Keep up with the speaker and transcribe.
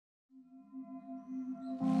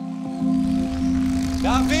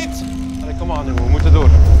David! Allee, kom aan, jongen, we moeten door.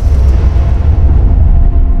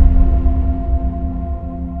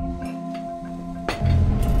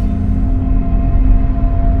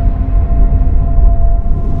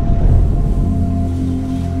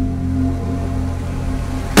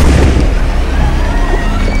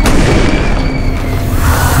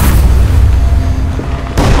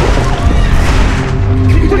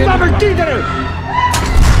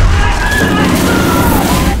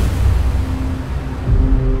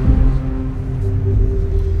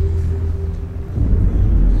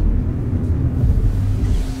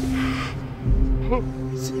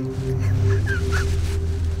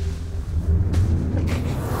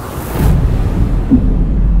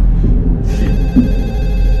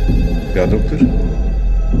 Ja, dokter?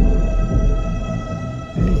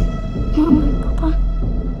 Mama en papa,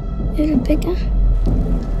 jullie pikken.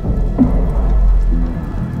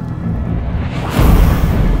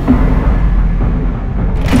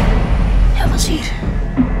 Hij was hier.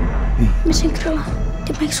 Met zijn krullen.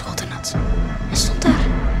 Die mij geschoten had. Hij stond daar,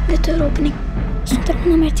 bij de deuropening. Stond er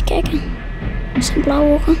naar mij te kijken. Zijn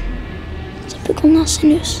blauwe ogen. Zijn pukkel naast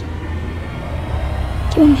zijn neus.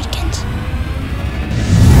 Ik heb hem herkend.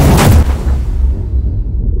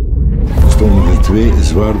 Stonden er 2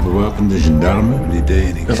 zwaar bewapende gendarmen, die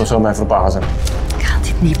deden niks. Dat zou mij verbazen. Ik ga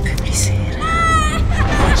dit niet publiceren.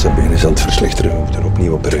 Zijn been is aan het verslechteren, we moeten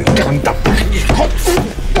opnieuw opereren.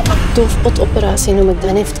 Doofpotoperatie noem ik dat.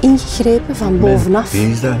 Men heeft ingegrepen van bovenaf.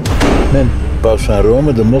 Wie is dat? Men. Paus van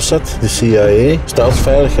Rome, de Mossad, de CIA,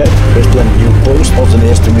 staatsveiligheid, Westland New Post, onze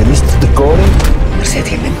eerste minister, de koning. Daar zit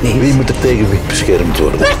je met niet. Wie moet er tegen wie beschermd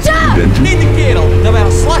worden? Niet de kerel dat wij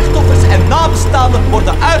als slachtoffers en nabestaanden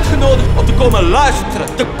worden uitgenodigd om te komen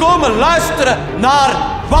luisteren. Te komen luisteren naar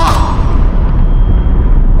wat?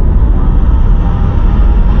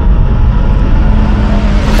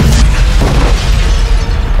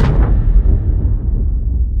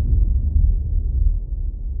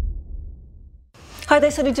 Hi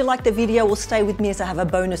there, so did you like the video? Well, stay with me as I have a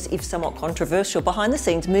bonus, if somewhat controversial,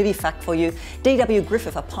 behind-the-scenes movie fact for you. D.W.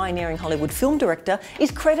 Griffith, a pioneering Hollywood film director, is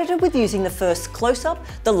credited with using the first close-up,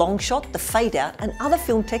 the long shot, the fade-out and other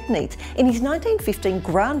film techniques in his 1915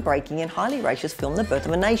 groundbreaking and highly racist film, The Birth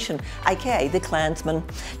of a Nation, aka The Klansman.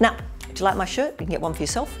 Now, do you like my shirt? You can get one for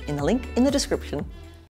yourself in the link in the description.